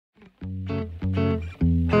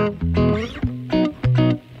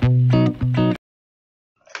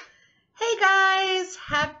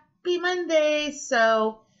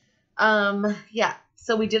Yeah,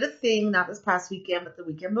 so we did a thing, not this past weekend, but the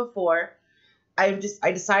weekend before. I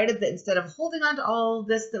decided that instead of holding on to all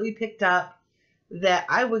this that we picked up, that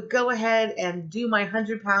I would go ahead and do my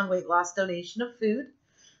 100-pound weight loss donation of food.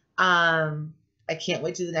 I can't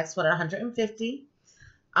wait to do the next one at 150.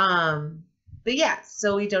 But yeah,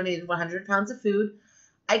 so we donated 100 pounds of food.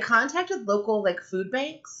 I contacted local food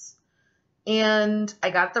banks, and I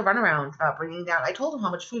got the runaround about bringing down. I told them how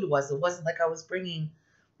much food it was. It wasn't like I was bringing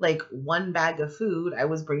one bag of food. I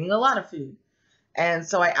was bringing a lot of food. And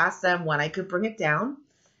so I asked them when I could bring it down,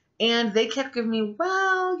 and they kept giving me,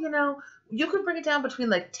 well, you could bring it down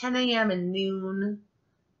between 10 a.m. and noon.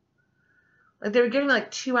 They were giving me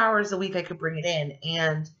 2 hours a week I could bring it in.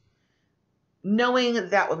 And knowing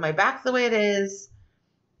that with my back the way it is,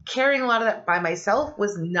 carrying a lot of that by myself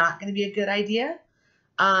was not going to be a good idea.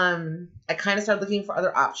 I kind of started looking for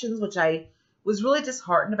other options, which I was really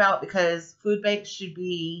disheartened about, because food banks should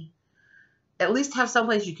be at least have some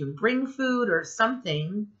place you can bring food or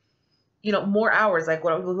something, more hours, like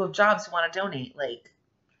what people who have jobs who want to donate.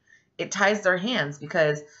 It ties their hands,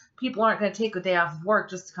 because people aren't going to take a day off of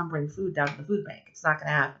work just to come bring food down to the food bank. It's not going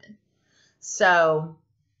to happen. So,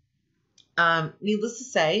 needless to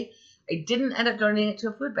say, I didn't end up donating it to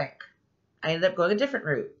a food bank. I ended up going a different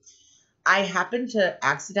route. I happened to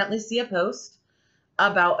accidentally see a post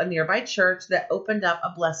about a nearby church that opened up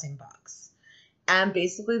a blessing box. And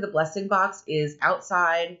basically the blessing box is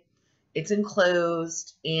outside, it's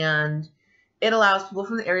enclosed, and it allows people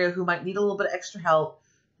from the area who might need a little bit of extra help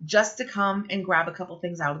just to come and grab a couple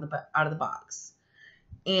things out of the box.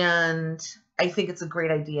 And I think it's a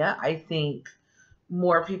great idea. I think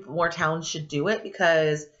more towns should do it,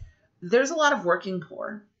 because there's a lot of working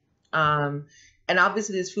poor. And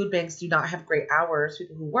obviously these food banks do not have great hours,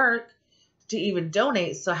 people who work, to even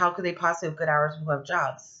donate. So how could they possibly have good hours when who have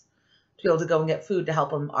jobs to be able to go and get food to help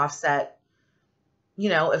them offset,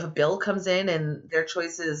 if a bill comes in and their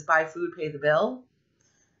choice is buy food, pay the bill,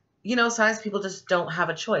 sometimes people just don't have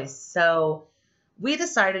a choice. So we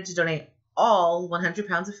decided to donate all 100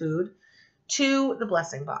 pounds of food to the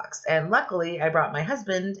blessing box. And luckily I brought my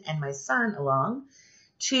husband and my son along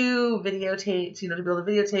to videotape, to be able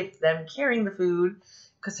to videotape them carrying the food,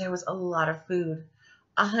 because there was a lot of food.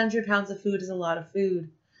 100 pounds of food is a lot of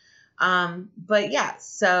food. But yeah,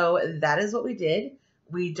 so that is what we did.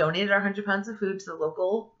 We donated our 100 pounds of food to the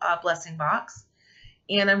local blessing box,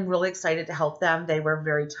 and I'm really excited to help them. They were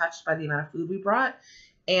very touched by the amount of food we brought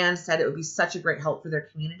and said it would be such a great help for their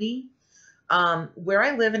community. Where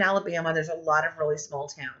I live in Alabama, there's a lot of really small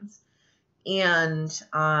towns, and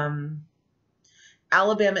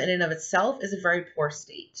Alabama in and of itself is a very poor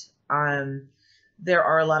state. There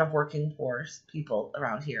are a lot of working poor people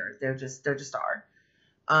around here. There just are.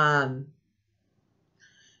 And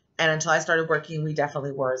until I started working, we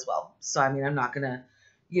definitely were as well. So, I'm not going to,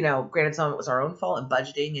 granted some of it was our own fault in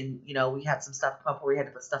budgeting, and, we had some stuff come up where we had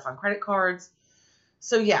to put stuff on credit cards.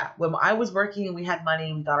 So yeah, when I was working and we had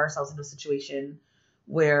money, we got ourselves into a situation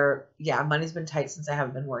where, yeah, money's been tight since I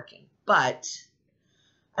haven't been working, but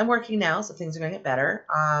I'm working now, so things are going to get better.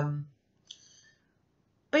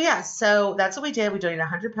 But yeah, so that's what we did. We donated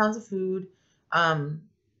 100 pounds of food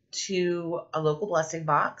to a local blessing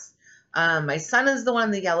box. My son is the one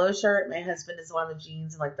in the yellow shirt. My husband is the one in the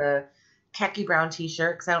jeans and the khaki brown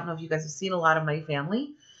t-shirt, because I don't know if you guys have seen a lot of my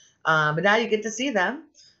family. But now you get to see them.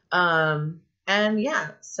 And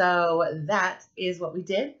yeah, so that is what we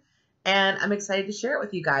did. And I'm excited to share it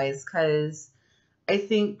with you guys, because I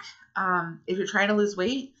think if you're trying to lose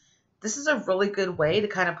weight, this is a really good way to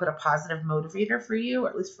kind of put a positive motivator for you, or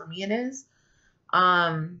at least for me it is,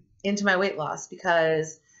 into my weight loss.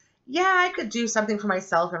 Because yeah, I could do something for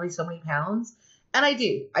myself every so many pounds, and I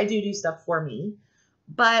do stuff for me,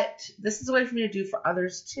 but this is a way for me to do for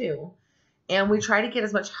others too. And we try to get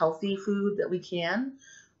as much healthy food that we can.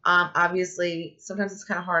 Obviously sometimes it's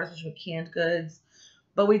kind of hard, especially with canned goods,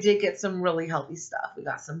 but we did get some really healthy stuff. We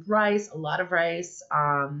got some rice, a lot of rice.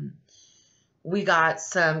 We got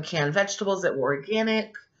some canned vegetables that were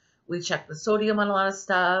organic. We checked the sodium on a lot of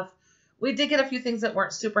stuff. We did get a few things that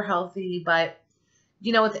weren't super healthy, but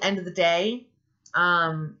at the end of the day,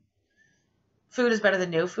 food is better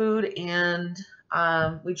than no food. And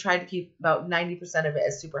we tried to keep about 90% of it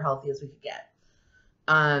as super healthy as we could get.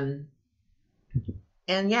 And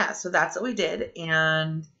yeah, so that's what we did.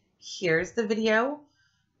 And here's the video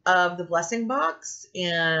of the blessing box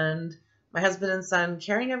and my husband and son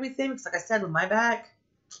carrying everything. Because like I said, with my back,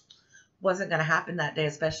 wasn't going to happen that day,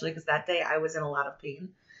 especially because that day I was in a lot of pain.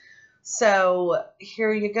 So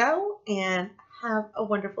here you go, and have a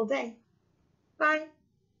wonderful day. Bye.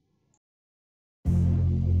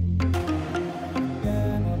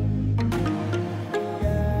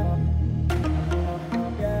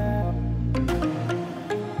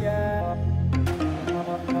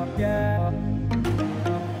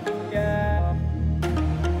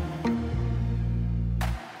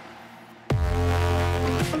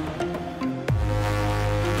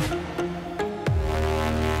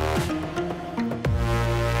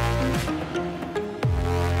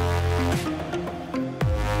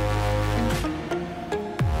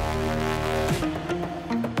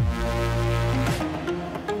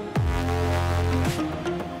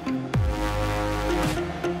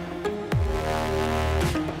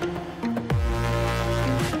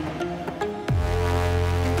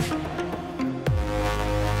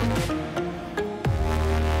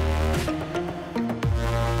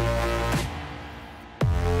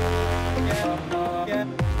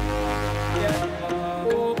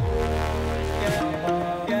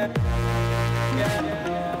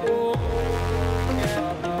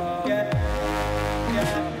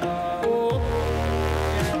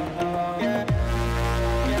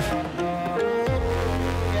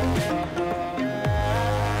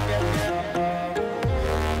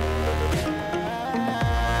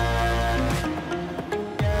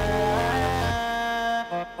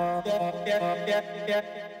 So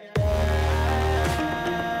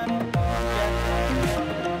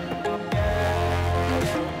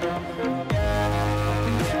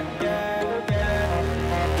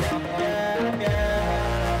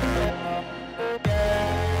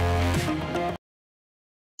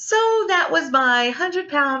that was my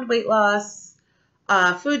 100-pound weight loss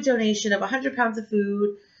food donation of 100 pounds of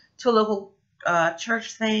food to a local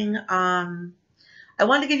church thing. I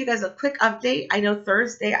wanted to give you guys a quick update. I know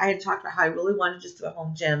Thursday I had talked about how I really wanted to just do a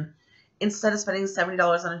home gym instead of spending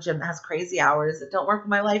 $70 on a gym that has crazy hours that don't work with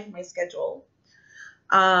my life and my schedule.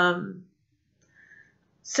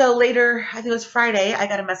 So later, I think it was Friday, I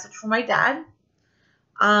got a message from my dad.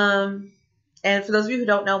 And for those of you who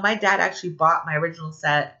don't know, my dad actually bought my original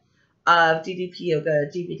set of DDP Yoga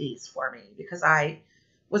DVDs for me because I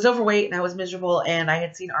was overweight and I was miserable, and I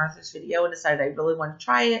had seen Arthur's video and decided I really wanted to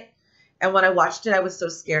try it. And when I watched it, I was so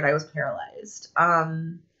scared I was paralyzed.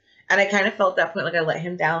 And I kind of felt at that point like I let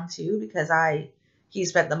him down too, because he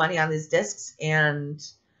spent the money on these discs and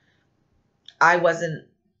I wasn't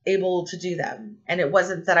able to do them. And it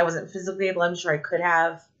wasn't that I wasn't physically able. I'm sure I could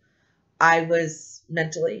have. I was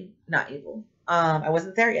mentally not able. I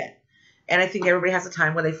wasn't there yet. And I think everybody has a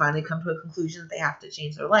time where they finally come to a conclusion that they have to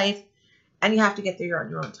change their life, and you have to get there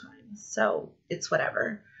on your own time. So it's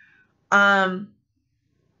whatever.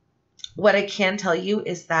 What I can tell you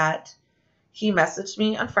is that he messaged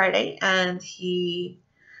me on Friday and he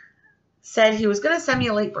said he was going to send me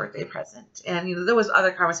a late birthday present. And, there was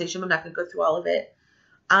other conversation. I'm not going to go through all of it.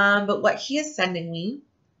 But what he is sending me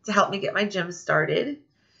to help me get my gym started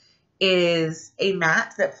is a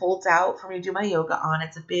mat that folds out for me to do my yoga on.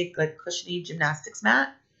 It's a big, like, cushiony gymnastics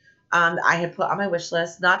mat that I had put on my wish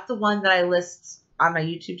list. Not the one that I list on my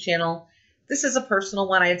YouTube channel. This is a personal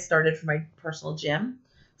one I had started for my personal gym.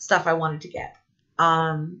 Stuff I wanted to get.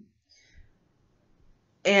 And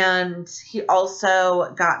he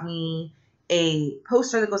also got me a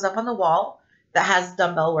poster that goes up on the wall that has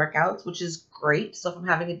dumbbell workouts, which is great. So if I'm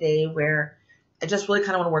having a day where I just really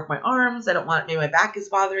kind of want to work my arms, I don't want, maybe my back is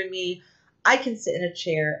bothering me, I can sit in a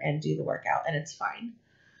chair and do the workout and it's fine.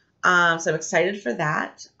 So I'm excited for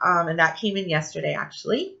that. And that came in yesterday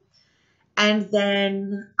actually. And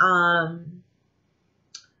then,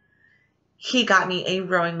 he got me a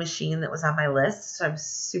rowing machine that was on my list. So I'm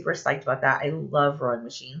super psyched about that. I love rowing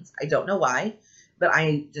machines. I don't know why, but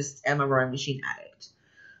I just am a rowing machine addict.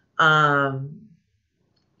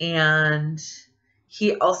 And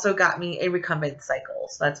he also got me a recumbent cycle.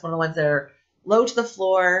 So that's one of the ones that are low to the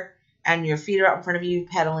floor and your feet are out in front of you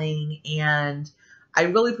pedaling. And I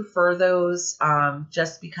really prefer those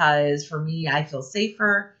just because for me, I feel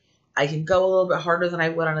safer. I can go a little bit harder than I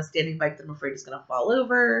would on a standing bike that I'm afraid is going to fall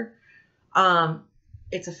over.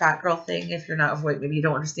 It's a fat girl thing. If you're not overweight, maybe you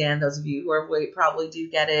don't understand. Those of you who are overweight probably do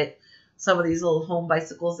get it. Some of these little home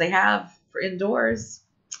bicycles they have for indoors,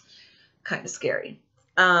 kind of scary.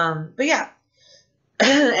 But yeah.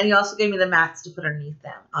 And he also gave me the mats to put underneath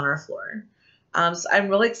them on our floor. So I'm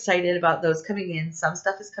really excited about those coming in. Some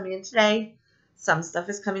stuff is coming in today. Some stuff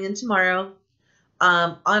is coming in tomorrow.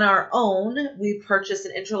 On our own, we purchased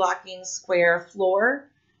an interlocking square floor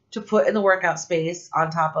to put in the workout space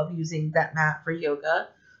on top of using that mat for yoga.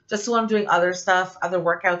 Just so when I'm doing other stuff, other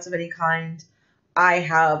workouts of any kind, I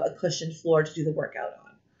have a cushioned floor to do the workout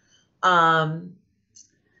on.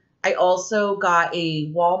 I also got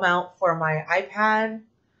a wall mount for my iPad.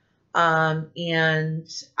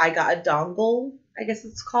 And I got a dongle, I guess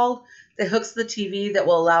it's called, that hooks to the TV that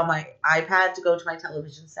will allow my iPad to go to my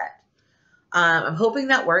television set. I'm hoping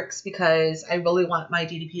that works because I really want my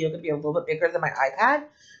DDP yoga to be a little bit bigger than my iPad.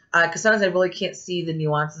 Because sometimes I really can't see the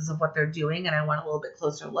nuances of what they're doing and I want a little bit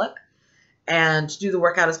closer look. And to do the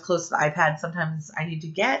workout as close to the iPad sometimes I need to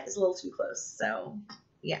get is a little too close. So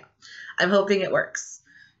yeah, I'm hoping it works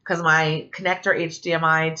because my connector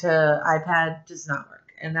HDMI to iPad does not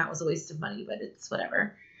work. And that was a waste of money, but it's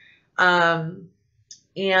whatever. And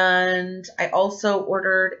I also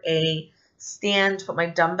ordered a stand to put my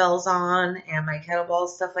dumbbells on and my kettlebells,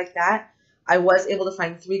 stuff like that. I was able to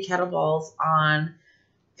find 3 kettlebells on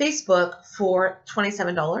Facebook for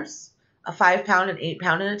 $27, a 5-pound, an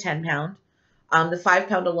 8-pound, and a 10-pound. The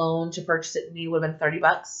 5-pound alone to purchase it to me would have been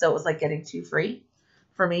 $30, so it was like getting 2 free.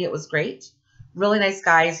 For me, it was great. Really nice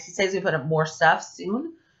guys. He says we put up more stuff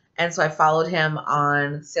soon, and so I followed him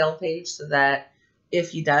on the sale page so that if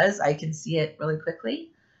he does, I can see it really quickly.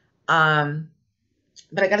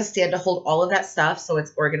 But I got a stand to hold all of that stuff so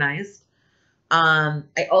it's organized.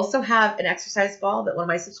 I also have an exercise ball that one of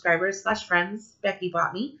my subscribers / friends, Becky,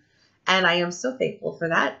 bought me, and I am so thankful for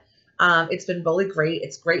that. It's been really great.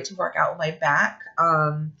 It's great to work out with my back.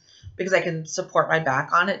 because I can support my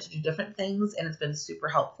back on it to do different things, and it's been super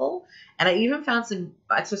helpful. And I even found some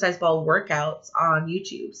exercise ball workouts on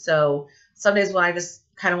YouTube. So some days when I just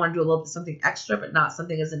kind of want to do a little bit something extra, but not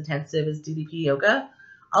something as intensive as DDP yoga,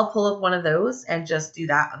 I'll pull up one of those and just do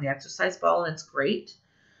that on the exercise ball, and it's great.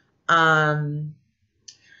 I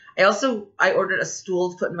ordered a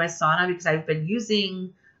stool to put in my sauna because I've been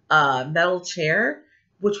using a metal chair,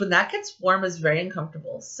 which when that gets warm is very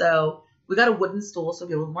uncomfortable. So we got a wooden stool so it'll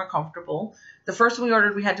be a little more comfortable. The first one we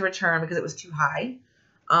ordered, we had to return because it was too high.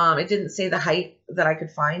 It didn't say the height that I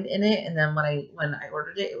could find in it, and then when I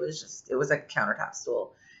ordered it, it was a countertop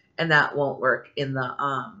stool, and that won't work in the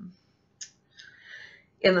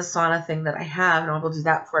sauna thing that I have. And I'll do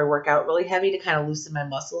that before I work out really heavy to kind of loosen my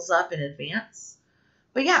muscles up in advance.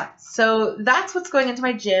 But yeah, so that's what's going into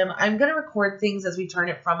my gym. I'm going to record things as we turn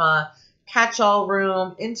it from a catch-all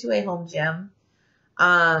room into a home gym.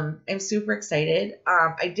 I'm super excited.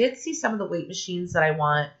 I did see some of the weight machines that I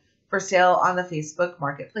want for sale on the Facebook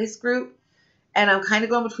Marketplace group. And I'm kind of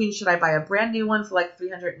going between, should I buy a brand new one for like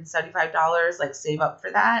 $375, like save up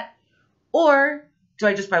for that? Or do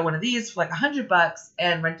I just buy one of these for like $100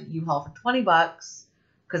 and rent a U-Haul for $20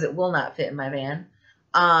 because it will not fit in my van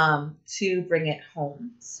to bring it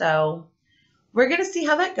home? So we're going to see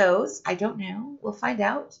how that goes. I don't know. We'll find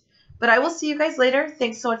out. But I will see you guys later.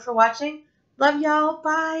 Thanks so much for watching. Love y'all.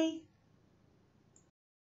 Bye.